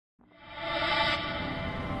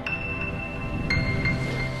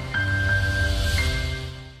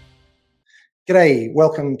G'day,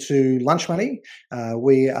 welcome to Lunch Money.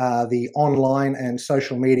 We are the online and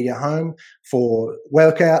social media home for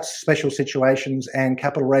workouts, special situations and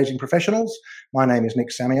capital raising professionals. My name is Nick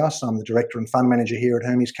Samios. I'm the Director and Fund Manager here at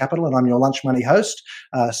Hermes Capital and I'm your Lunch Money host.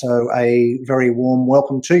 So a very warm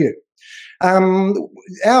welcome to you.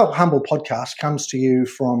 Our humble podcast comes to you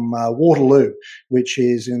from Waterloo, which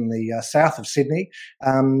is in the south of Sydney.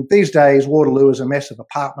 These days, Waterloo is a mess of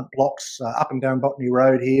apartment blocks up and down Botany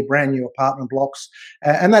Road here, brand new apartment blocks.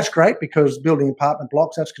 And that's great because building apartment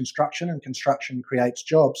blocks, that's construction, and construction creates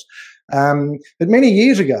jobs. But many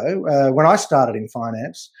years ago, when I started in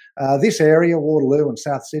finance, this area, Waterloo and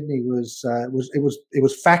South Sydney,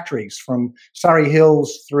 was factories from Surrey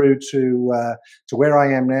Hills through to where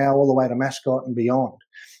I am now, all the way to Mascot and beyond.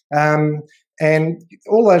 And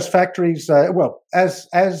all those factories, as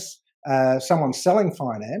someone selling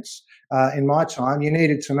finance, in my time, you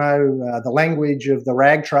needed to know the language of the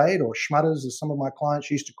rag trade, or schmutters, as some of my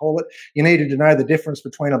clients used to call it. You needed to know the difference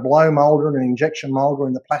between a blow moulder and an injection moulder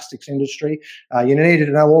in the plastics industry. You needed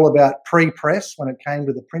to know all about pre-press when it came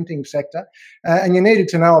to the printing sector. And you needed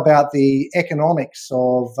to know about the economics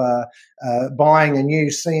of buying a new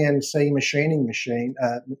CNC machining machine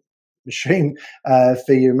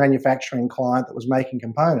for your manufacturing client that was making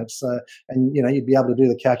components, and you'd be able to do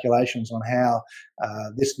the calculations on how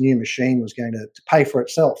this new machine was going to pay for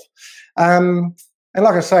itself. And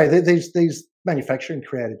like I say, these manufacturing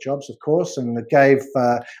created jobs, of course, and it gave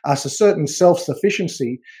us a certain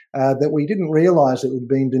self-sufficiency that we didn't realise that we'd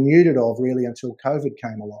been denuded of really until COVID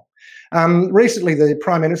came along. Recently, the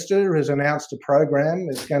Prime Minister has announced a program.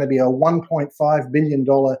 It's going to be a $1.5 billion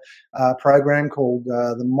program called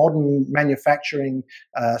the Modern Manufacturing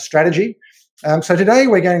Strategy. So today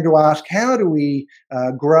we're going to ask, how do we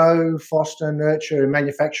grow, foster, nurture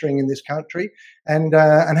manufacturing in this country, and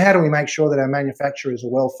how do we make sure that our manufacturers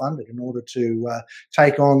are well funded in order to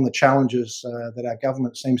take on the challenges that our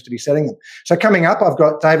government seems to be setting them. So coming up, I've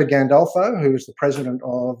got David Gandolfo, who is the president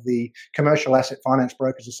of the Commercial Asset Finance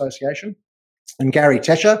Brokers Association, and Gary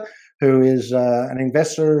Tescher, who is an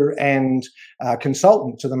investor and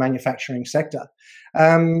consultant to the manufacturing sector.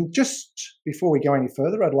 Just before we go any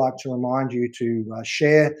further, I'd like to remind you to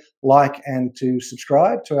share, like, and to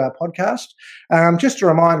subscribe to our podcast. Just a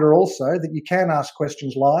reminder also that you can ask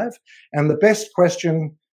questions live, and the best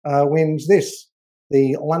question wins this,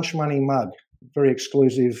 the Lunch Money mug, very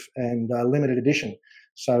exclusive and limited edition.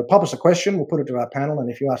 So pop us a question, we'll put it to our panel, and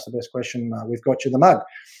if you ask the best question, we've got you the mug.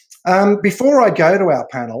 Before I go to our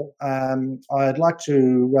panel, I'd like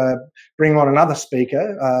to bring on another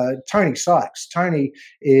speaker, Tony Sykes. Tony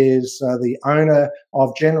is the owner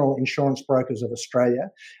of General Insurance Brokers of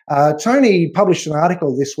Australia. Tony published an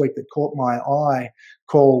article this week that caught my eye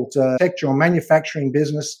called Protect Your Manufacturing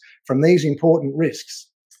Business from These Important Risks.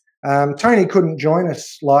 Tony couldn't join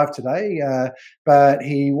us live today, but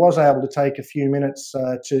he was able to take a few minutes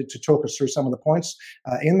to talk us through some of the points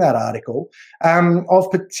in that article.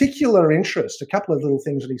 Of particular interest, a couple of little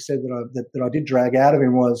things that he said that I did drag out of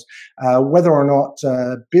him was whether or not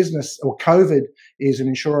business or COVID is an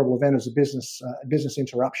insurable event as a business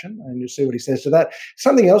interruption, and you'll see what he says to that.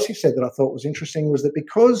 Something else he said that I thought was interesting was that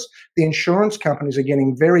because the insurance companies are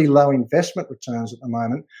getting very low investment returns at the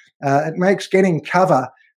moment, it makes getting cover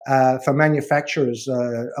for manufacturers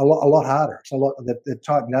a lot harder. It's a lot. They've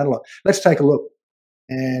tightened down a lot. Let's take a look.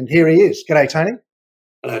 And here he is. G'day, Tony.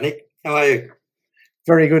 Hello, Nick. How are you?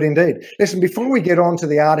 Very good indeed. Listen, before we get on to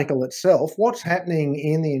the article itself, what's happening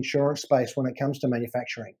in the insurance space when it comes to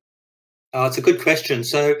manufacturing? It's a good question.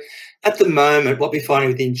 So at the moment, what we're finding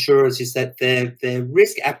with the insurers is that their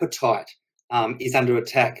risk appetite is under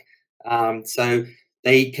attack. So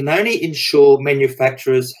they can only insure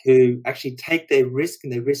manufacturers who actually take their risk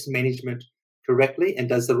and their risk management correctly and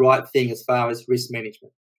does the right thing as far as risk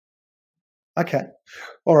management. Okay.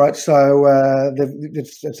 All right. So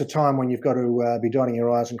it's a time when you've got to be dotting your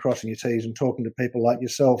I's and crossing your T's and talking to people like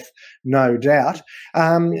yourself, no doubt.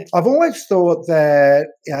 I've always thought that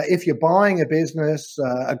if you're buying a business,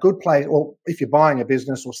 a good place, or if you're buying a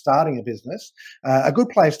business or starting a business, a good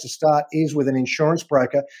place to start is with an insurance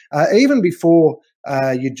broker, even before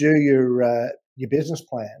you do your business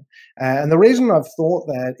plan. And the reason I've thought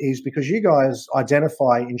that is because you guys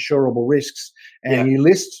identify insurable risks and you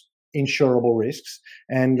list insurable risks.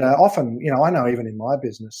 And often, I know even in my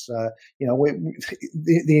business,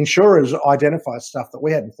 the insurers identify stuff that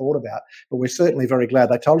we hadn't thought about, but we're certainly very glad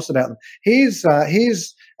they told us about them. Here's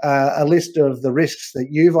a list of the risks that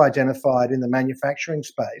you've identified in the manufacturing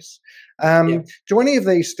space. Do any of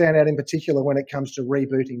these stand out in particular when it comes to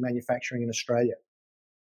rebooting manufacturing in Australia?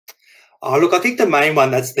 Oh, look, I think the main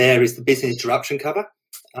one that's there is the business interruption cover.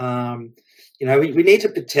 we need to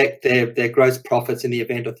protect their gross profits in the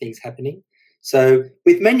event of things happening. So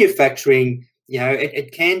with manufacturing,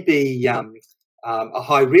 it can be a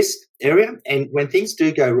high risk area, and when things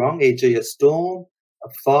do go wrong, e.g. a storm, a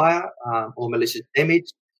fire, or malicious damage,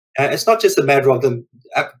 it's not just a matter of them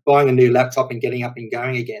buying a new laptop and getting up and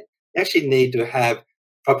going again. They actually need to have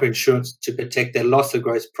proper insurance to protect their loss of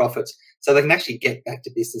gross profits so they can actually get back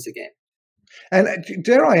to business again. And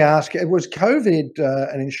dare I ask, was COVID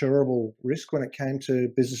an insurable risk when it came to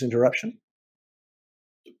business interruption?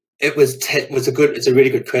 It's a really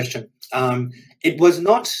good question. It was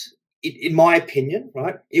not, in my opinion,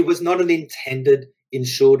 right? It was not an intended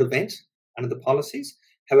insured event under the policies.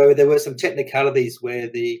 However, there were some technicalities where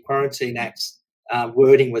the Quarantine Act's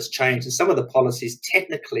wording was changed, and some of the policies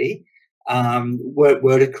technically weren't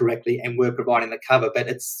worded correctly and were providing the cover. But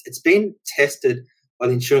it's been tested by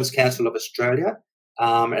the Insurance Council of Australia,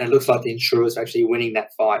 and it looks like the insurers are actually winning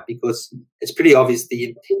that fight, because it's pretty obvious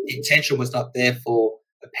the intention was not there for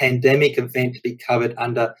a pandemic event to be covered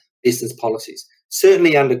under business policies.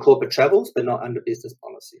 Certainly under corporate travels, but not under business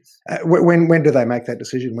policies. When do they make that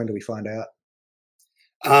decision? When do we find out?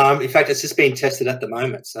 In fact, it's just being tested at the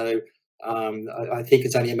moment. So I think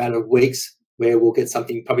it's only a matter of weeks where we'll get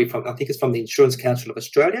something probably from, I think it's from the Insurance Council of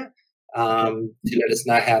Australia, to let us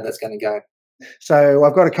know how that's going to go. So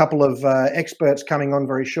I've got a couple of experts coming on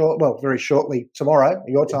very shortly tomorrow,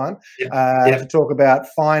 your time, to talk about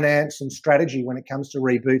finance and strategy when it comes to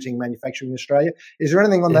rebooting manufacturing in Australia. Is there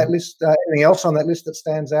anything on that list, anything else on that list that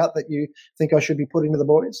stands out that you think I should be putting to the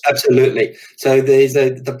boys? Absolutely. So there's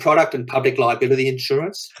the product and public liability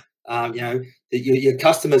insurance. Your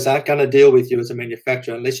customers aren't going to deal with you as a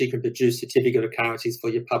manufacturer unless you can produce certificate of currencies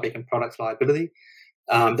for your public and product liability.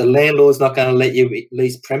 The landlord's not going to let you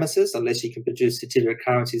lease premises unless you can produce certificate of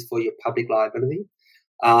currencies for your public liability.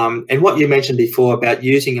 And what you mentioned before about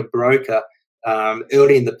using a broker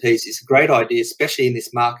early in the piece is a great idea, especially in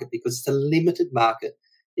this market, because it's a limited market.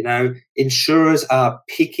 Insurers are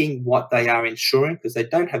picking what they are insuring because they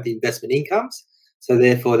don't have the investment incomes. So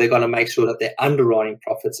therefore, they're going to make sure that their underwriting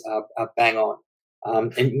profits are bang on.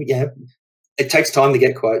 It takes time to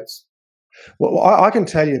get quotes. Well, I can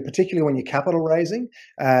tell you, particularly when you're capital raising,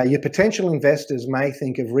 your potential investors may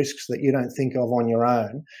think of risks that you don't think of on your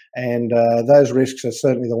own, and those risks are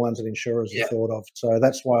certainly the ones that insurers have thought of. So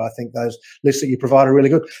that's why I think those lists that you provide are really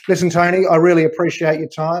good. Listen, Tony, I really appreciate your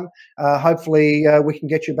time. Hopefully we can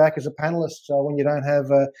get you back as a panellist when you don't have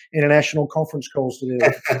international conference calls to do.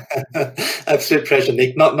 Absolute pleasure,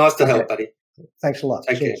 Nick. Nice to help, buddy. Thanks a lot.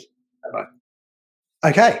 Take care. Bye-bye.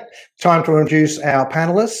 Okay, time to introduce our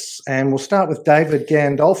panellists, and we'll start with David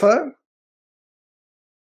Gandolfo.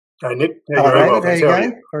 Hey, Nick. Hello, David. How are you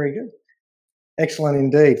going? Very good. Excellent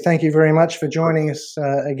indeed. Thank you very much for joining us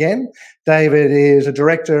again. David is a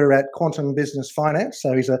director at Quantum Business Finance,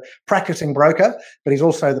 so he's a practicing broker, but he's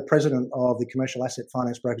also the president of the Commercial Asset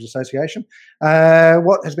Finance Brokers Association.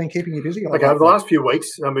 What has been keeping you busy? Okay, over the last few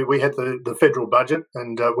weeks, we had the federal budget,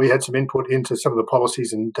 and we had some input into some of the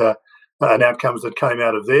policies and outcomes that came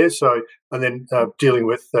out of there. So, and then dealing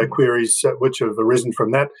with queries which have arisen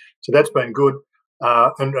from that. So that's been good,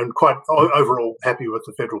 and quite overall happy with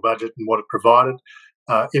the federal budget and what it provided.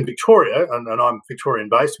 In Victoria, and I'm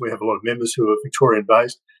Victorian-based, we have a lot of members who are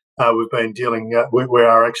Victorian-based. We've been dealing, we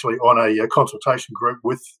are actually on a consultation group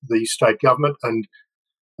with the state government, and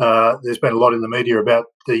there's been a lot in the media about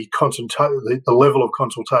the level of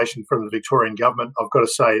consultation from the Victorian government. I've got to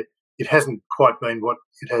say, it hasn't quite been what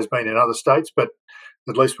it has been in other states, but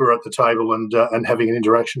at least we're at the table and having an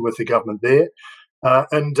interaction with the government there.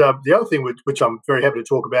 And the other thing which I'm very happy to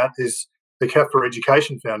talk about is the CAFA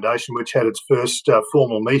Education Foundation, which had its first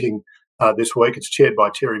formal meeting this week. It's chaired by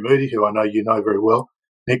Terry Moody, who I know you know very well,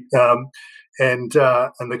 Nick. And the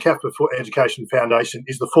CAFA Education Foundation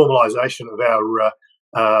is the formalisation of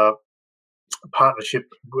our partnership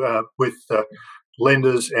with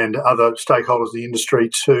lenders and other stakeholders of the industry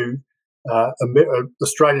to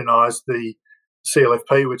Australianise the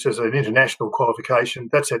CLFP, which is an international qualification.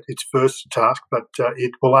 That's its first task, but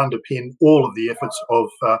it will underpin all of the efforts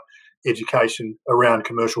of education around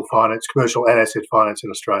commercial finance, commercial and asset finance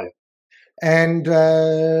in Australia. And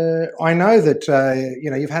I know that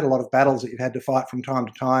you've had a lot of battles that you've had to fight from time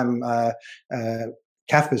to time.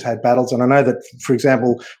 CAFA's had battles, and I know that, for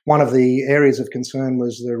example, one of the areas of concern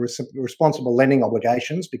was the responsible lending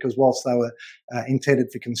obligations, because whilst they were intended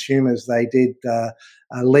for consumers, they did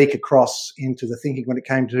leak across into the thinking when it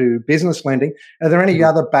came to business lending. Are there any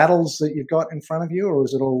other battles that you've got in front of you, or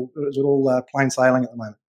is it all plain sailing at the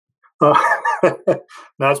moment?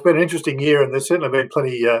 No, it's been an interesting year, and there's certainly been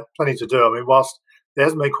plenty to do. I mean, whilst there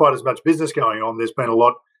hasn't been quite as much business going on, there's been a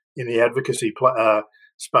lot in the advocacy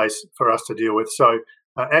space for us to deal with. So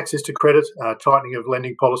access to credit, tightening of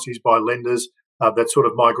lending policies by lenders, that sort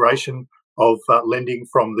of migration of lending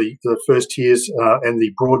from the first tiers and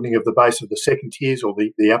the broadening of the base of the second tiers, or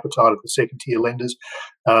the appetite of the second tier lenders.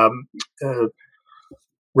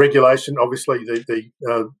 Regulation, obviously,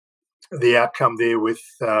 the outcome there with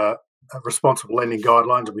responsible lending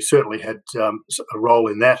guidelines, and we certainly had a role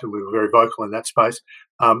in that, and we were very vocal in that space.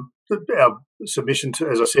 Our submission,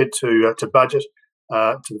 as I said, to budget,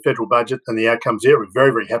 to the federal budget, and the outcomes there, we're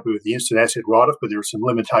very, very happy with the instant asset write-off, but there are some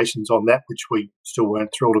limitations on that which we still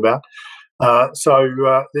weren't thrilled about.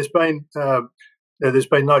 So there's been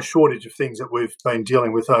no shortage of things that we've been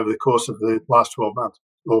dealing with over the course of the last 12 months,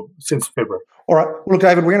 or since February. All right. Well, look,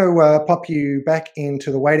 David, we're going to pop you back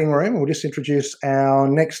into the waiting room. We'll just introduce our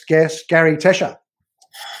next guest, Gary Tesher.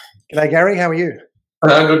 G'day, Gary. How are you?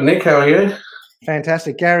 Good, Nick. How are you?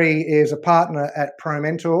 Fantastic. Gary is a partner at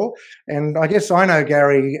ProMentor, and I guess I know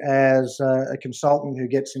Gary as a consultant who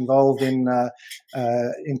gets involved in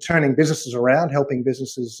turning businesses around, helping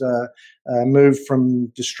businesses move from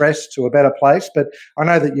distress to a better place. But I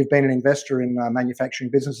know that you've been an investor in manufacturing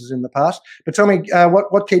businesses in the past. But tell me,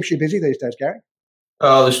 what keeps you busy these days, Gary?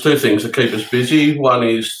 There's two things that keep us busy. One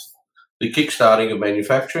is the kickstarting of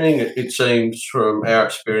manufacturing. It seems from our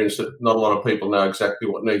experience that not a lot of people know exactly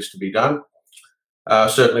what needs to be done.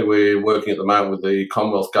 Certainly, we're working at the moment with the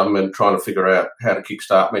Commonwealth Government trying to figure out how to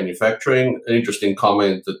kickstart manufacturing. An interesting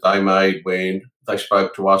comment that they made when they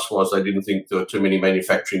spoke to us was they didn't think there were too many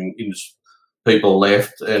manufacturing people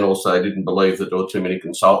left, and also they didn't believe that there were too many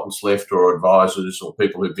consultants left, or advisors, or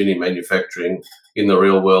people who've been in manufacturing in the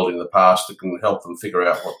real world in the past that can help them figure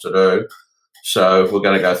out what to do. So we're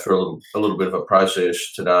going to go through a little bit of a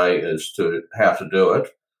process today as to how to do it,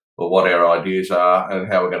 or what our ideas are,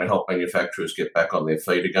 and how we're going to help manufacturers get back on their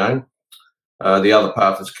feet again. The other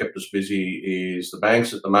part that's kept us busy is the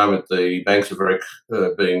banks. At the moment, the banks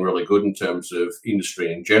are being really good in terms of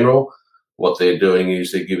industry in general. What they're doing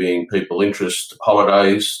is they're giving people interest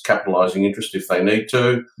holidays, capitalising interest if they need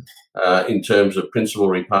to. In terms of principal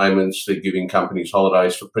repayments, they're giving companies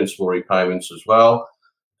holidays for principal repayments as well.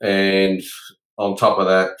 And on top of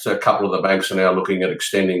that, a couple of the banks are now looking at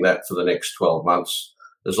extending that for the next 12 months.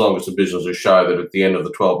 As long as the businesses show that at the end of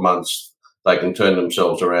the 12 months, they can turn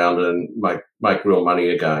themselves around and make real money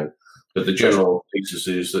again. But the general thesis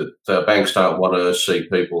is that the banks don't want to see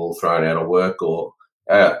people thrown out of work or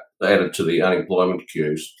added to the unemployment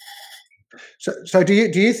queues. So do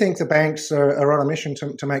you think the banks are on a mission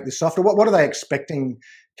to make this softer? What are they expecting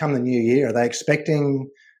come the new year? Are they expecting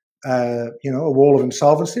a wall of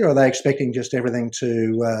insolvency, or are they expecting just everything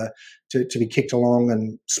to be kicked along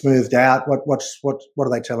and smoothed out? What are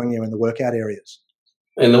they telling you in the workout areas?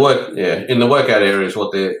 In the workout areas,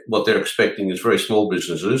 what they're expecting is very small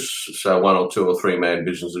businesses, so 1 or 2 or 3 man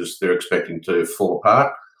businesses. They're expecting to fall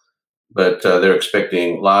apart, but they're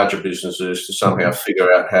expecting larger businesses to somehow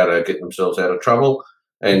figure out how to get themselves out of trouble.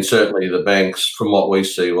 And certainly the banks, from what we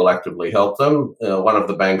see, will actively help them. One of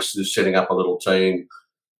the banks is setting up a little team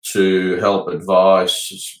to help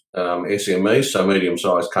advise SMEs, so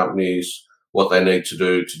medium-sized companies, what they need to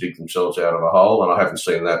do to dig themselves out of a hole. And I haven't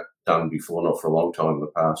seen that done before, not for a long time in the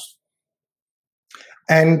past.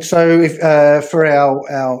 And so if for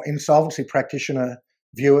our insolvency practitioner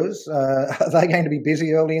viewers, are they going to be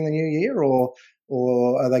busy early in the new year, or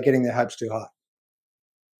are they getting their hopes too high?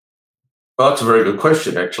 Well, that's a very good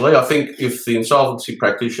question, actually. I think if the insolvency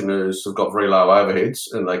practitioners have got very low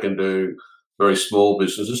overheads and they can do very small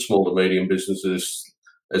businesses, small to medium businesses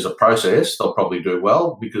as a process, they'll probably do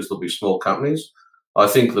well because they'll be small companies. I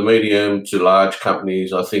think the medium to large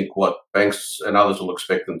companies, I think what banks and others will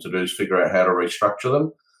expect them to do is figure out how to restructure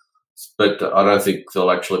them. But I don't think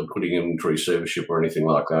they'll actually be putting them into receivership or anything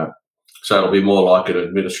like that. So it'll be more like an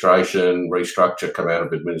administration restructure, come out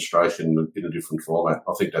of administration in a different format.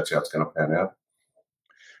 I think that's how it's going to pan out.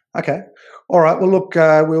 Okay. All right. Well, look,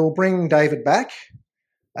 we'll bring David back.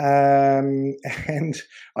 And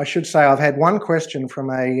I should say I've had one question from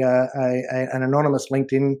an anonymous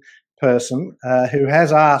LinkedIn person who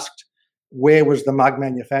has asked, where was the mug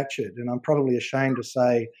manufactured? And I'm probably ashamed to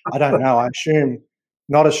say, I don't know. I assume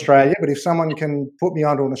not Australia, but if someone can put me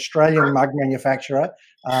onto an Australian mug manufacturer,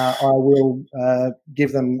 I will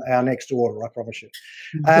give them our next order, I promise you.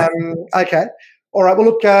 Okay. All right. Well,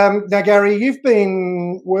 look, now, Gary, you've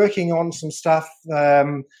been working on some stuff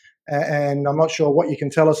and I'm not sure what you can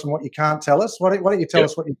tell us and what you can't tell us. Why don't you tell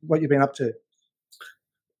us what you've been up to?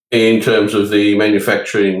 In terms of the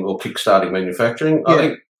manufacturing or kickstarting manufacturing,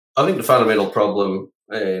 I think the fundamental problem,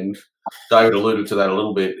 and David alluded to that a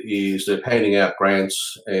little bit, is that handing out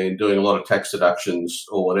grants and doing a lot of tax deductions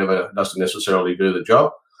or whatever doesn't necessarily do the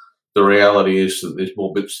job. The reality is that there's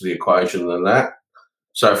more bits to the equation than that.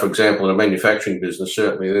 So, for example, in a manufacturing business,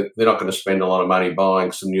 certainly they're not going to spend a lot of money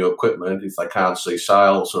buying some new equipment if they can't see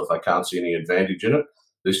sales or if they can't see any advantage in it.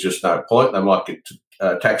 There's just no point. They might get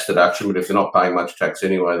tax deduction, but if they're not paying much tax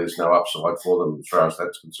anyway, there's no upside for them as far as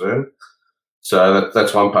that's concerned. So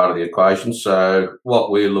that's one part of the equation. So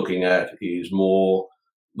what we're looking at is more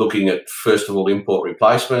looking at, first of all, import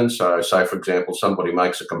replacement. So say, for example, somebody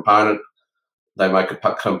makes a component, they make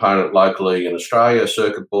a component locally in Australia, a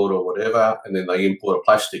circuit board or whatever, and then they import a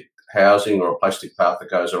plastic housing or a plastic part that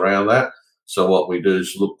goes around that. So what we do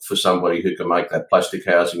is look for somebody who can make that plastic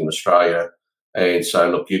housing in Australia and say,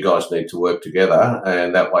 look, you guys need to work together,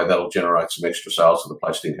 and that way that'll generate some extra sales to the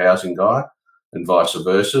plastic housing guy and vice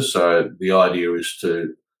versa. So the idea is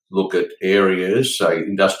to look at areas, say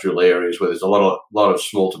industrial areas, where there's a lot of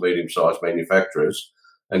small to medium-sized manufacturers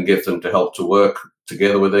and get them to help to work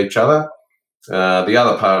together with each other. The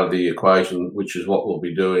other part of the equation, which is what we'll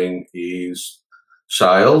be doing, is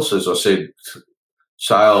sales. As I said,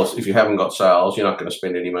 sales, if you haven't got sales, you're not going to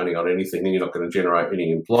spend any money on anything and you're not going to generate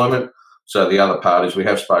any employment. So the other part is we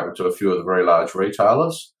have spoken to a few of the very large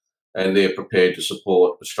retailers, and they're prepared to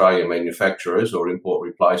support Australian manufacturers or import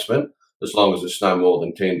replacement as long as it's no more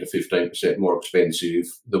than 10 to 15% more expensive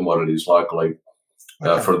than what it is locally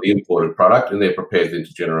for the imported product, and they're prepared then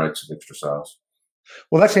to generate some extra sales.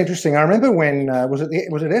 Well, that's interesting. I remember when was it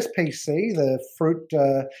SPC, the fruit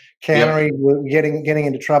cannery, were getting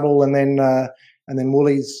into trouble, and then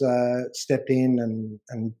Woolies stepped in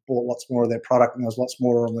and bought lots more of their product, and there was lots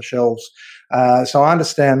more on the shelves. So I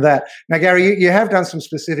understand that. Now, Gary, you have done some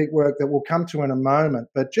specific work that we'll come to in a moment,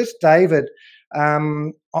 but just David,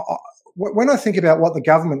 when I think about what the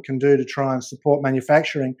government can do to try and support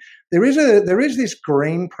manufacturing, there is this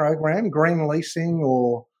green program, green leasing,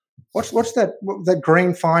 or what's that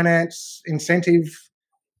green finance incentive?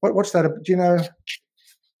 What's that? Do you know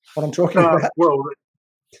what I'm talking about? Well,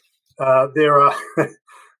 there are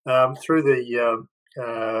through the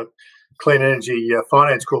Clean Energy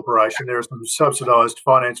Finance Corporation, there are some subsidised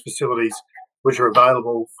finance facilities which are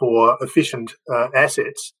available for efficient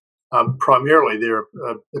assets. Primarily, they're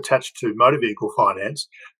attached to motor vehicle finance,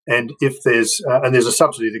 and if there's a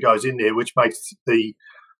subsidy that goes in there, which makes the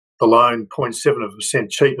loan 0.7%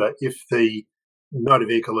 cheaper if the motor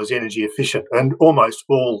vehicle is energy efficient. And almost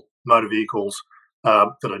all motor vehicles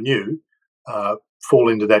that are new fall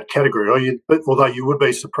into that category. Although you would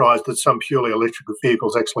be surprised that some purely electrical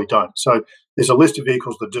vehicles actually don't. So there's a list of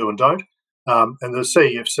vehicles that do and don't. And the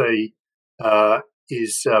CEFC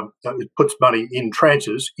it puts money in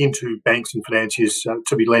tranches into banks and financiers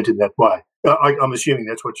to be lent in that way. I'm assuming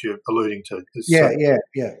that's what you're alluding to. Yeah.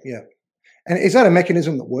 And is that a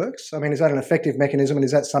mechanism that works? I mean, is that an effective mechanism, and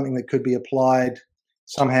is that something that could be applied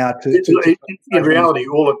somehow to in reality,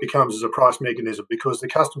 all it becomes is a price mechanism, because the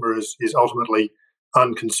customer is ultimately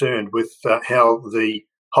unconcerned with how the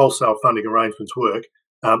wholesale funding arrangements work,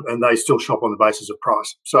 and they still shop on the basis of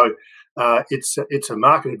price. So it's a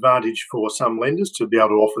market advantage for some lenders to be able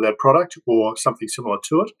to offer that product or something similar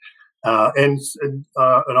to it. And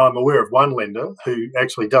I'm aware of one lender who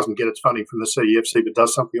actually doesn't get its funding from the CEFC, but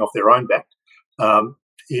does something off their own back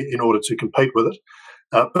in order to compete with it.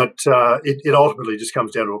 But it ultimately just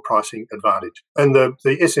comes down to a pricing advantage. And the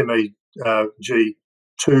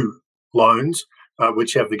SMEG2 loans,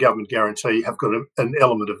 which have the government guarantee, have got an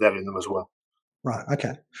element of that in them as well. Right.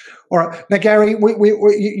 Okay. All right. Now, Gary,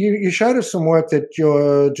 you showed us some work that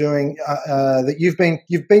you're doing. That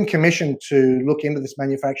you've been commissioned to look into this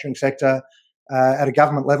manufacturing sector at a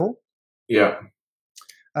government level. Yeah.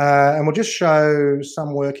 And we'll just show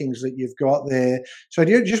some workings that you've got there. So,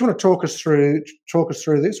 do you just want to talk us through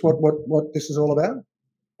this? What this is all about?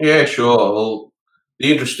 Yeah, sure. Well,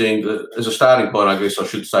 as a starting point, I guess I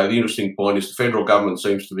should say, the interesting point is the federal government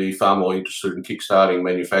seems to be far more interested in kickstarting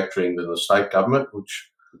manufacturing than the state government, which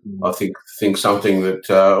I think something that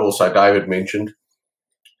also David mentioned.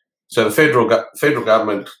 So the federal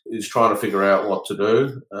government is trying to figure out what to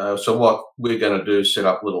do. So what we're going to do is set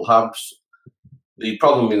up little hubs. The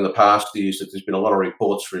problem in the past is that there's been a lot of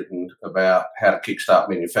reports written about how to kickstart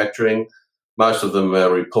manufacturing. Most of them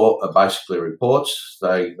are basically reports.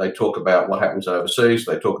 They talk about what happens overseas,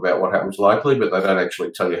 they talk about what happens locally, but they don't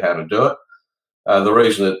actually tell you how to do it. The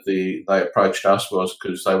reason that they approached us was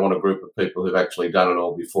because they want a group of people who've actually done it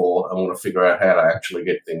all before and want to figure out how to actually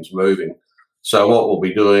get things moving. So what we'll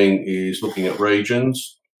be doing is looking at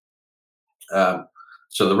regions. So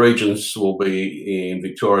the regions will be in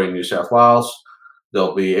Victoria and New South Wales.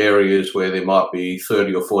 There'll be areas where there might be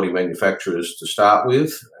 30 or 40 manufacturers to start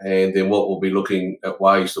with, and then what we'll be looking at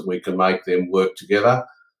ways that we can make them work together,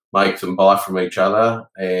 make them buy from each other,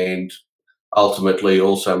 and ultimately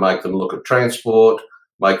also make them look at transport,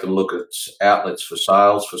 make them look at outlets for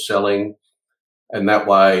sales, for selling, and that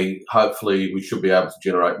way, hopefully, we should be able to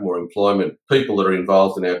generate more employment. People that are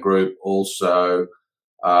involved in our group also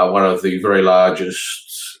are one of the very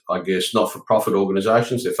largest, I guess, not-for-profit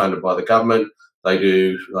organisations. They're funded by the government. They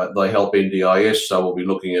help NDIS, so we'll be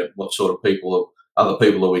looking at what sort of people, other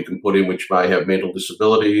people that we can put in which may have mental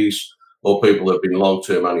disabilities or people that have been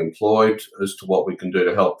long-term unemployed, as to what we can do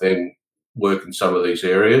to help them work in some of these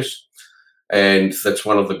areas. And that's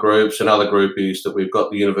one of the groups. Another group is that we've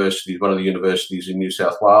got the universities, one of the universities in New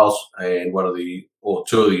South Wales and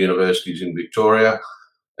two of the universities in Victoria.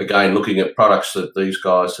 Again, looking at products that these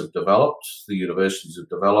guys have developed, the universities have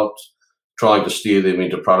developed, trying to steer them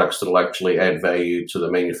into products that will actually add value to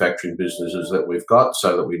the manufacturing businesses that we've got,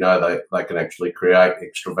 so that we know they can actually create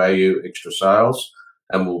extra value, extra sales,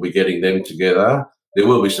 and we'll be getting them together. There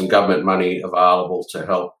will be some government money available to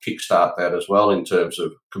help kickstart that as well, in terms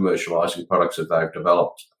of commercialising products that they've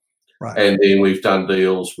developed. Right. And then we've done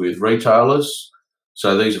deals with retailers.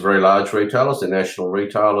 So these are very large retailers, they're national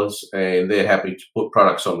retailers, and they're happy to put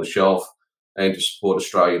products on the shelf and to support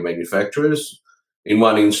Australian manufacturers. In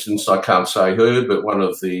one instance, I can't say who, but one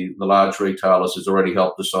of the large retailers has already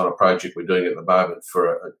helped us on a project we're doing at the moment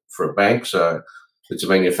for a bank. So it's a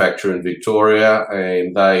manufacturer in Victoria,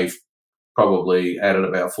 and they've probably added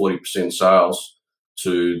about 40% sales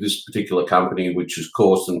to this particular company, which has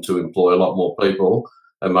caused them to employ a lot more people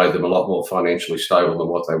and made them a lot more financially stable than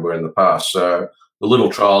what they were in the past. So the little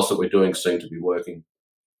trials that we're doing seem to be working.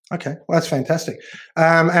 Okay, well, that's fantastic.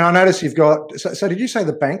 And I noticed you've got. So did you say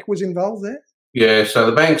the bank was involved there? Yeah, so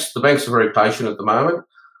the banks are very patient at the moment.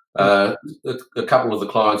 A couple of the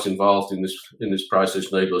clients involved in this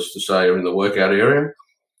process, needless to say, are in the workout area.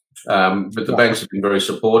 But the banks have been very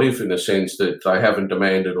supportive, in the sense that they haven't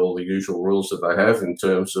demanded all the usual rules that they have in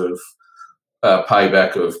terms of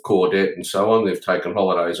payback of core debt and so on. They've taken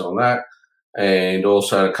holidays on that. And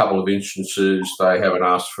also, a couple of instances, they haven't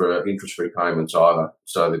asked for interest repayments either.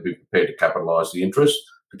 So they've been prepared to capitalise the interest,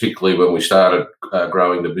 particularly when we started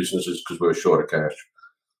growing the businesses, because we were short of cash.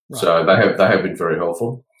 Right. So they have been very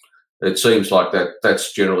helpful. It seems like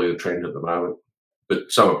that's generally the trend at the moment.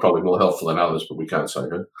 But some are probably more helpful than others, but we can't say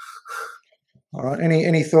who. All right.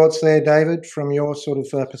 Any thoughts there, David, from your sort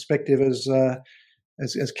of perspective as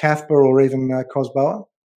CAFBA or even COSBOA?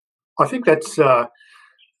 I think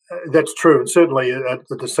that's true, and certainly at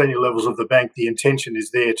the senior levels of the bank, the intention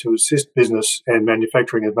is there to assist business and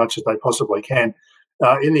manufacturing as much as they possibly can.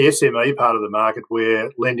 In the SME part of the market,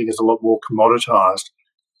 where lending is a lot more commoditised,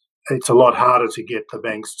 it's a lot harder to get the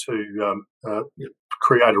banks to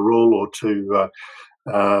create a rule or to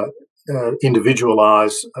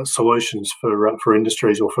individualise solutions for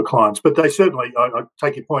industries or for clients. But they certainly, I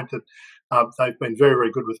take your point that they've been very,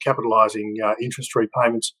 very good with capitalising interest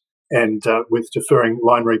repayments and with deferring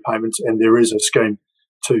loan repayments, and there is a scheme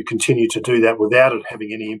to continue to do that without it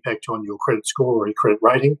having any impact on your credit score or your credit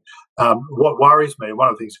rating. What worries me, one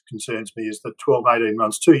of the things that concerns me, is that 12, 18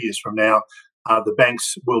 months, 2 years from now, the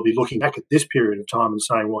banks will be looking back at this period of time and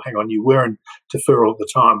saying, well, hang on, you were in deferral at the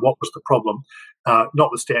time. What was the problem?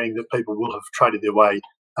 Notwithstanding that people will have traded their way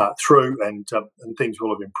through and things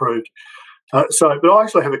will have improved. But I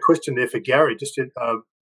actually have a question there for Gary, just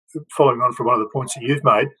following on from one of the points that you've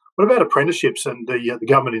made. What about apprenticeships and the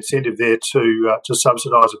government incentive there to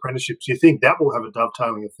subsidise apprenticeships? Do you think that will have a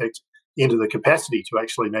dovetailing effect into the capacity to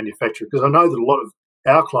actually manufacture? Because I know that a lot of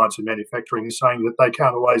our clients in manufacturing are saying that they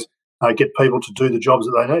can't always get people to do the jobs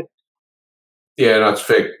that they need. Yeah, that's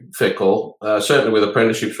fair call. Certainly with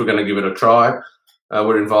apprenticeships, we're going to give it a try.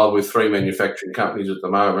 We're involved with 3 manufacturing companies at the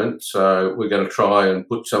moment, so we're going to try and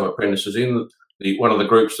put some apprentices in. One of the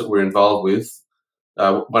groups that we're involved with,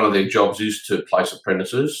 one of their jobs is to place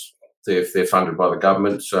apprentices. They're funded by the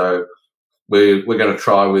government, so we're going to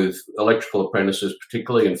try with electrical apprentices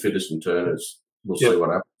particularly, and fitters and turners. We'll see what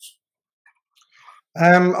happens.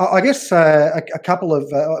 I guess a couple of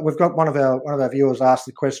we've got one of our viewers asked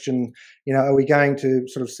the question, are we going to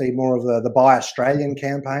sort of see more of the Buy Australian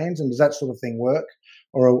campaigns, and does that sort of thing work,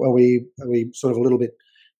 or are we sort of a little bit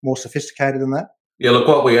more sophisticated than that? Yeah, look,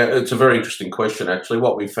 it's a very interesting question, actually.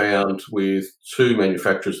 What we found with 2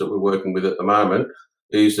 manufacturers that we're working with at the moment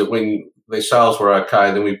is that when their sales were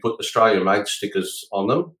okay, then we put Australian Made stickers on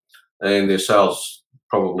them, and their sales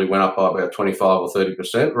probably went up by about 25 or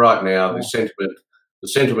 30%. Right now, the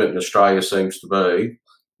sentiment in Australia seems to be,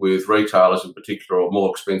 with retailers in particular, or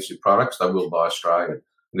more expensive products, they will buy Australian.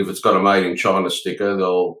 And if it's got a made in China sticker,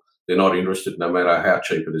 they're not interested no matter how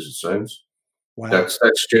cheap it is, it seems. Wow. That's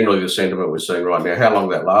generally the sentiment we're seeing right now. How long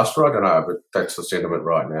that lasts for, I don't know, but that's the sentiment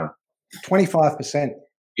right now. 25%.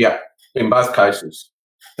 Yeah, in both cases.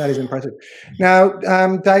 That is impressive. Now,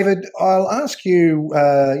 David, I'll ask you.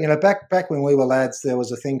 Back when we were lads, there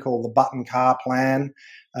was a thing called the button car plan.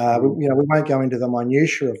 We won't go into the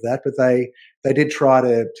minutiae of that, but they did try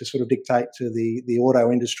to sort of dictate to the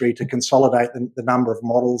auto industry to consolidate the number of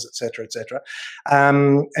models, et cetera, et cetera.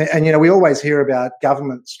 And we always hear about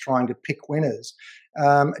governments trying to pick winners.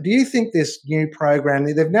 Do you think this new program,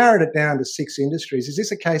 they've narrowed it down to 6 industries, is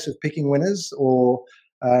this a case of picking winners, or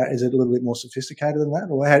is it a little bit more sophisticated than that?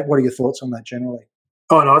 Or what are your thoughts on that generally?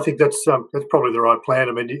 Oh, no, I think that's probably the right plan.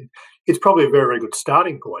 I mean, it's probably a very, very good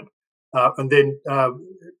starting point. And then,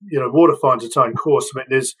 water finds its own course. I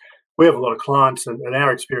mean, we have a lot of clients, and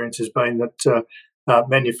our experience has been that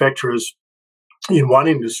manufacturers in one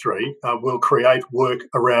industry will create work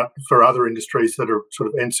around for other industries that are sort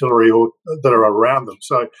of ancillary or that are around them.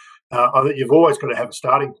 So I think you've always got to have a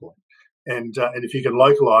starting point. And if you can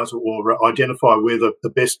localise or identify where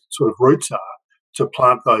the best sort of routes are to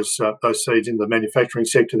plant those seeds in the manufacturing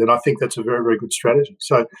sector, then I think that's a very, very good strategy.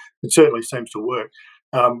 So it certainly seems to work.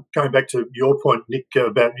 Going back to your point, Nick,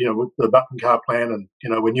 about the button car plan,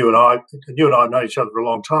 and when you and I have known each other for a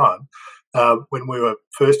long time, when we were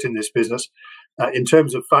first in this business, in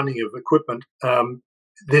terms of funding of equipment,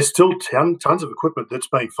 there's still tons of equipment that's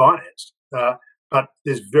being financed, but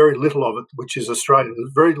there's very little of it which is Australian.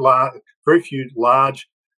 There's very few large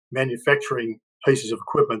manufacturing pieces of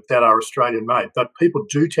equipment that are Australian made, but people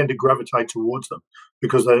do tend to gravitate towards them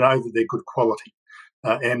because they know that they're good quality.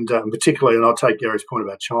 And particularly, and I'll take Gary's point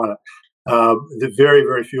about China, the very,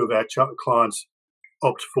 very few of our clients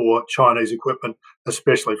opt for Chinese equipment,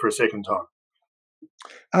 especially for a second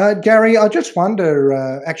time. Gary, I just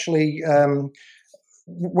wonder,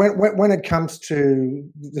 when it comes to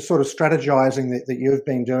the sort of strategising that you've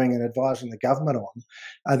been doing and advising the government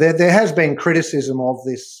on, there has been criticism of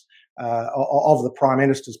this. Of the Prime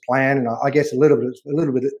Minister's plan, and I guess a little bit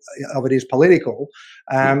of it is political,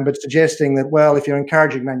 but suggesting that, well, if you're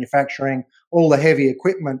encouraging manufacturing, all the heavy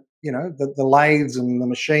equipment, the lathes and the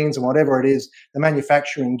machines and whatever it is, the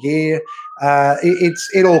manufacturing gear,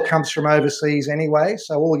 it all comes from overseas anyway.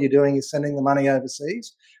 So all you're doing is sending the money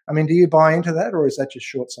overseas. I mean, do you buy into that, or is that just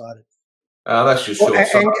short-sighted? That's just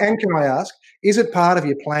short-sighted. And can I ask, is it part of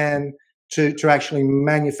your plan to actually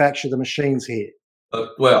manufacture the machines here?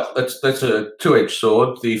 Well, that's a two-edged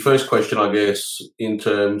sword. The first question, I guess, in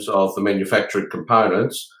terms of the manufactured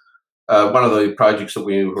components, one of the projects that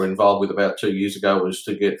we were involved with about 2 years ago was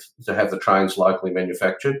to have the trains locally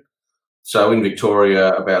manufactured. So in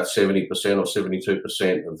Victoria, about 70% or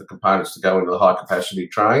 72% of the components that go into the high-capacity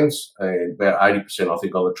trains, and about 80%, I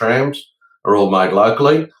think, on the trams, are all made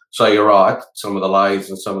locally. So you're right, some of the lathes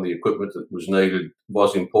and some of the equipment that was needed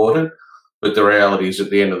was imported. But the reality is, at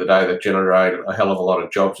the end of the day, that generated a hell of a lot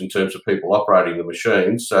of jobs in terms of people operating the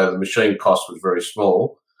machines. So the machine cost was very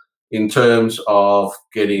small. In terms of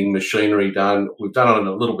getting machinery done, we've done it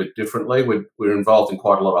a little bit differently. We're involved in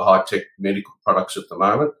quite a lot of high-tech medical products at the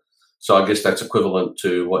moment. So I guess that's equivalent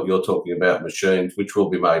to what you're talking about, machines, which will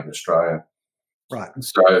be made in Australia. Right.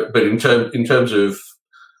 So, but in terms of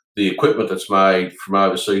the equipment that's made from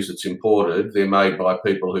overseas that's imported, they're made by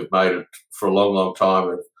people who've made it for a long, long time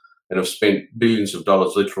and have spent billions of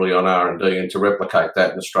dollars literally on R&D, and to replicate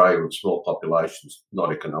that in Australia with small populations,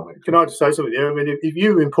 not economic. Can I just say something there? I mean, if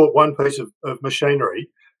you import one piece of machinery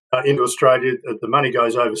into Australia, the money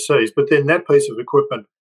goes overseas, but then that piece of equipment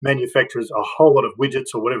manufactures a whole lot of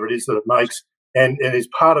widgets or whatever it is that it makes, and is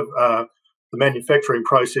part of the manufacturing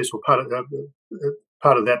process, or part of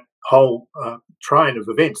that whole train of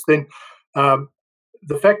events, then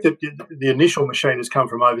the fact that the initial machine has come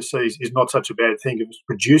from overseas is not such a bad thing. It was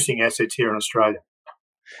producing assets here in Australia.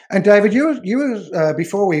 And David, you were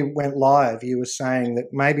before we went live, you were saying that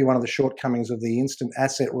maybe one of the shortcomings of the instant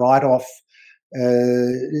asset write-off,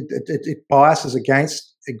 it biases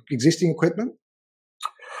against existing equipment.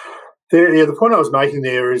 The point I was making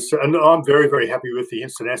there is, and I'm very, very happy with the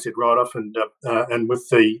instant asset write-off and with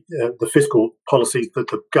the fiscal policies that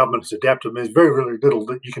the government has adapted. There's very, very little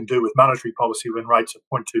that you can do with monetary policy when rates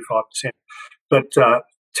are 0.25%. But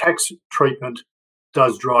tax treatment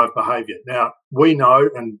does drive behaviour. Now, we know,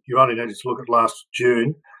 and you only need to look at last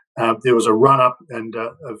June, there was a run-up and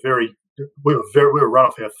we were run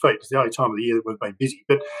off our feet. It's the only time of the year that we've been busy,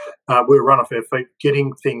 but we were run off our feet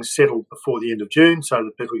getting things settled before the end of June, so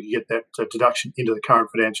that people could get that deduction into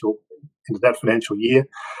that financial year.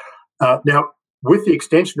 Now, with the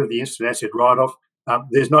extension of the instant asset write-off,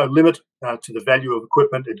 There's no limit to the value of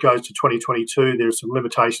equipment. It goes to 2022. There are some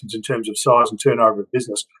limitations in terms of size and turnover of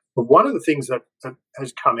business. But one of the things that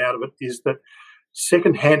has come out of it is that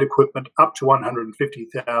second-hand equipment up to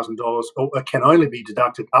 $150,000 can only be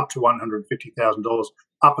deducted up to $150,000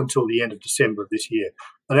 up until the end of December of this year.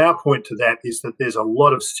 And our point to that is that there's a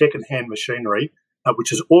lot of second-hand machinery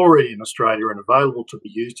which is already in Australia and available to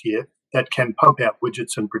be used here that can pump out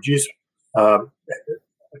widgets and produce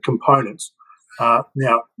components.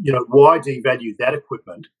 Now, why devalue that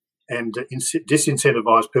equipment and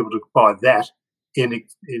disincentivize people to buy that in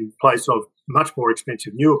place of much more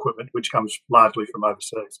expensive new equipment, which comes largely from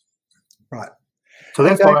overseas? Right. So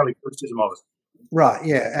that's my only criticism of it. Right,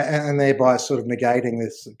 yeah, and thereby sort of negating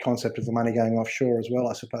this concept of the money going offshore as well,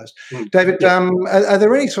 I suppose. Mm. David, are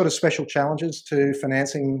there any sort of special challenges to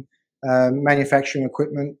financing manufacturing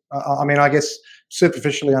equipment? I mean, I guess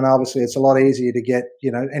superficially and obviously it's a lot easier to get,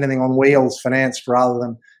 anything on wheels financed rather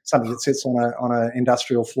than something that sits on an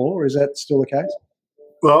industrial floor. Is that still the case?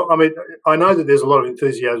 Well, I mean, I know that there's a lot of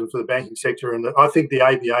enthusiasm for the banking sector, and I think the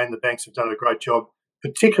ABA and the banks have done a great job,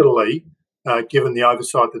 particularly given the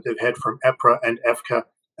oversight that they've had from APRA and AFCA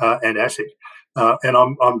and ASIC. And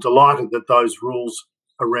I'm delighted that those rules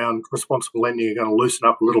around responsible lending are going to loosen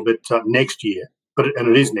up a little bit next year, and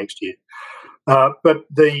it is next year. But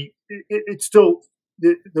the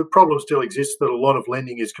problem still exists that a lot of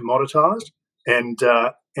lending is commoditised, and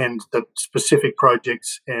that specific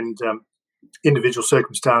projects and individual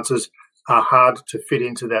circumstances are hard to fit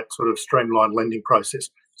into that sort of streamlined lending process.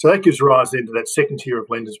 So that gives rise then to that second tier of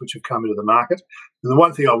lenders which have come into the market. And the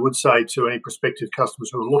one thing I would say to any prospective customers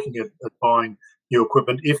who are looking at buying new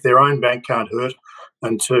equipment, if their own bank can't hurt,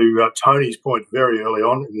 and to Tony's point very early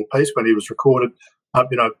on in the piece when he was recorded,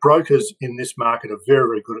 brokers in this market are very,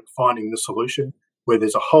 very good at finding the solution where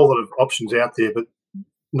there's a whole lot of options out there, but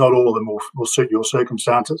not all of them will suit your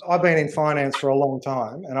circumstances. I've been in finance for a long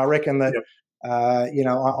time, and I reckon that, I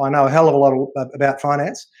know a hell of a lot about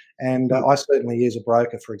finance, and I certainly use a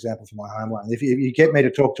broker, for example, for my home loan. If you get me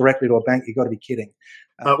to talk directly to a bank, you've got to be kidding.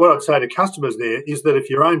 What I'd say to customers there is that if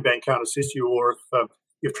your own bank can't assist you, or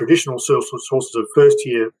if traditional sources of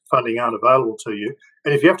first-tier funding aren't available to you,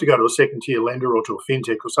 and if you have to go to a second-tier lender or to a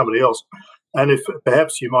fintech or somebody else, and if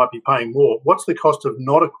perhaps you might be paying more, what's the cost of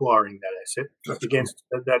not acquiring that asset against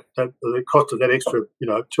the cost of that extra,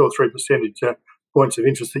 2 or 3 percentage points of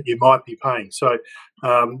interest that you might be paying? So,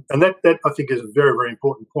 and that I think is a very, very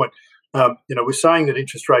important point. We're saying that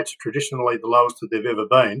interest rates are traditionally the lowest that they've ever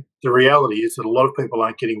been. The reality is that a lot of people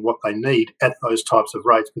aren't getting what they need at those types of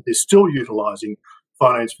rates, but they're still utilising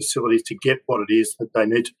finance facilities to get what it is that they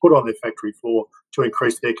need to put on their factory floor to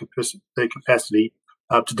increase their capacity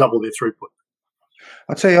to double their throughput.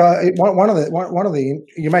 I'll tell you, one of the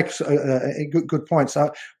you make good points.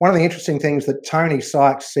 One of the interesting things that Tony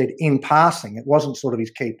Sykes said in passing, it wasn't sort of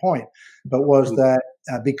his key point, but was that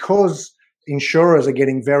because insurers are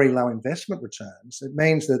getting very low investment returns, it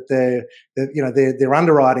means that their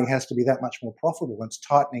underwriting has to be that much more profitable. It's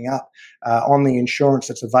tightening up on the insurance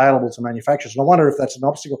that's available to manufacturers. And I wonder if that's an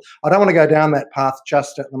obstacle. I don't want to go down that path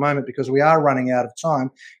just at the moment because we are running out of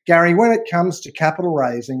time. Gary, when it comes to capital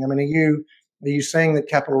raising, I mean, are you seeing that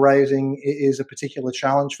capital raising is a particular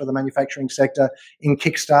challenge for the manufacturing sector in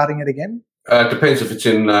kickstarting it again? It depends if it's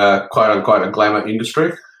in quite unquote a glamour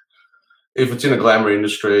industry. If it's in a glamour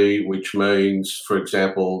industry, which means, for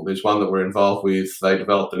example, there's one that we're involved with, they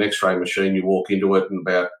developed an X-ray machine, you walk into it and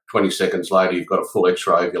about 20 seconds later you've got a full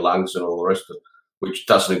X-ray of your lungs and all the rest of it, which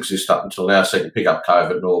doesn't exist up until now, so you can pick up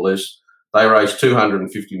COVID and all this. They raised $250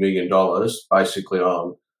 million basically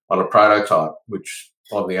on a prototype, which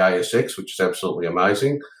on the ASX, which is absolutely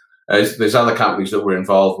amazing. There's other companies that we're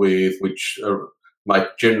involved with which make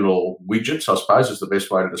general widgets, I suppose is the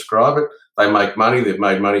best way to describe it. They make money. They've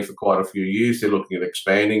made money for quite a few years. They're looking at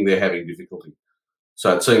expanding. They're having difficulty.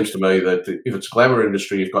 So it seems to me that if it's a glamour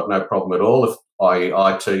industry, you've got no problem at all, i.e.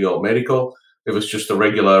 IT or medical. If it's just a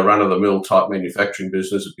regular run-of-the-mill type manufacturing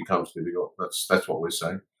business, it becomes difficult. That's what we're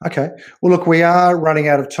saying. Okay. Well, look, we are running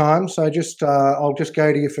out of time, so I'll just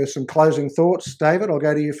go to you for some closing thoughts. David, I'll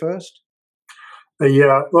go to you first.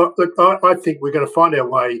 Yeah, well, look, I think we're going to find our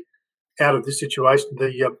way out of this situation.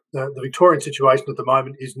 The Victorian situation at the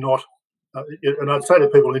moment is not, and I'd say to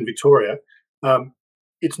people in Victoria,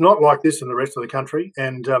 it's not like this in the rest of the country.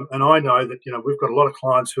 And I know that we've got a lot of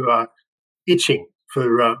clients who are itching for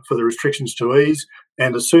the restrictions to ease,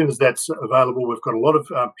 and as soon as that's available, we've got a lot of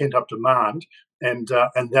pent up demand, and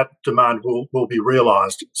that demand will be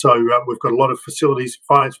realised. So we've got a lot of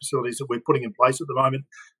finance facilities that we're putting in place at the moment.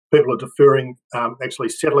 People are deferring, actually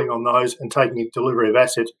settling on those and taking delivery of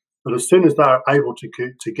assets. But as soon as they're able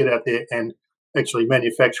to get out there and actually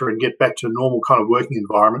manufacture and get back to a normal kind of working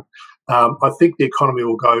environment, I think the economy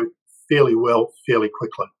will go fairly well, fairly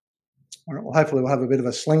quickly. All right, well, hopefully we'll have a bit of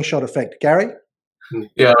a slingshot effect. Gary?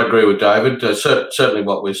 Yeah, I agree with David. Certainly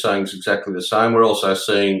what we're saying is exactly the same. We're also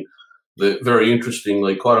seeing that, very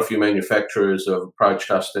interestingly, quite a few manufacturers have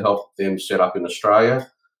approached us to help them set up in Australia.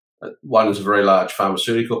 One is a very large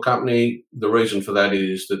pharmaceutical company. The reason for that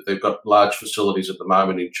is that they've got large facilities at the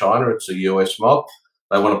moment in China. It's a US mob.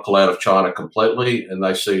 They want to pull out of China completely, and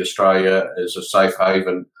they see Australia as a safe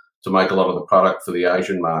haven to make a lot of the product for the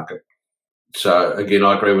Asian market. So, again,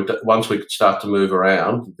 I agree with that. Once we start to move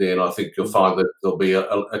around, then I think you'll find that there'll be a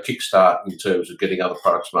kickstart in terms of getting other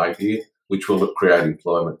products made here, which will create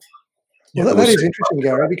employment. Well, that is interesting,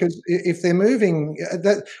 Gary, because if they're moving,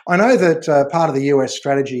 I know that part of the US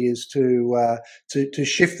strategy is to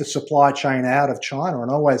shift the supply chain out of China,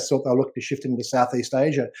 and I always thought they'll look to shift into Southeast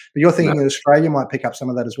Asia. But you're thinking that Australia might pick up some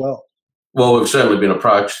of that as well. Well, we've certainly been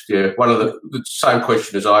approached. Yeah, one of the same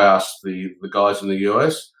question as I asked the guys in the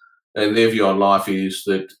US. And their view on life is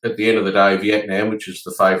that at the end of the day, Vietnam, which is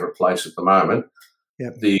the favourite place at the moment,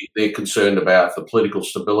 they're concerned about the political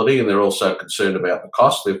stability, and they're also concerned about the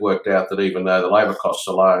cost. They've worked out that even though the labour costs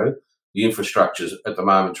are low, the infrastructure at the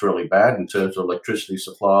moment is really bad in terms of electricity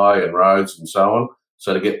supply and roads and so on.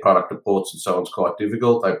 So to get product to ports and so on is quite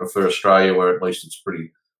difficult. They prefer Australia, where at least it's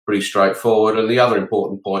pretty straightforward. And the other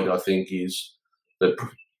important point, I think, is that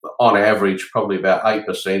on average, probably about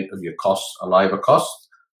 8% of your costs are labour costs.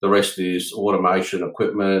 The rest is automation,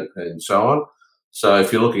 equipment, and so on. So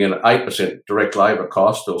if you're looking at an 8% direct labour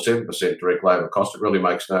cost or 7% direct labour cost, it really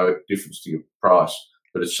makes no difference to your price,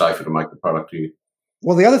 but it's safer to make the product here.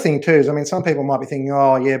 Well, the other thing too is, I mean, some people might be thinking,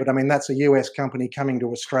 oh, yeah, but I mean, that's a US company coming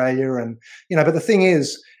to Australia, and but the thing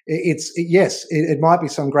is, it might be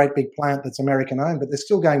some great big plant that's American owned, but they're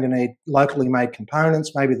still going to need locally made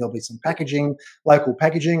components. Maybe there'll be some packaging, local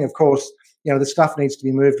packaging, of course. The stuff needs to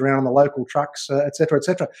be moved around on the local trucks, et cetera, et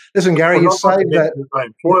cetera. Listen, Gary, you say that they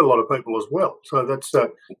employ a lot of people as well. So that's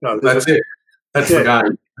that's it. That's the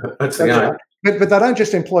game. That's the game. But they don't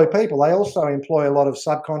just employ people; they also employ a lot of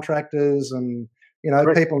subcontractors, and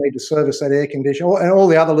people need to service that air conditioner and all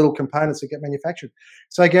the other little components that get manufactured.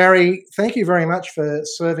 So, Gary, thank you very much for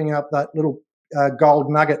serving up that little gold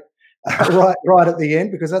nugget right at the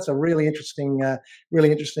end, because that's a really interesting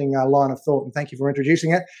line of thought, and thank you for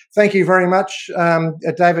introducing it. Thank you very much,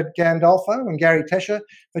 David Gandolfo and Gary Tesher,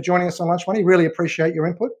 for joining us on Lunch Money. Really appreciate your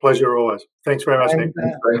input. Pleasure always. Thanks very much, Nick.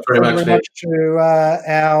 Thanks very much, Nick. To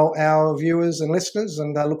our viewers and listeners,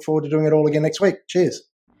 and I look forward to doing it all again next week. Cheers.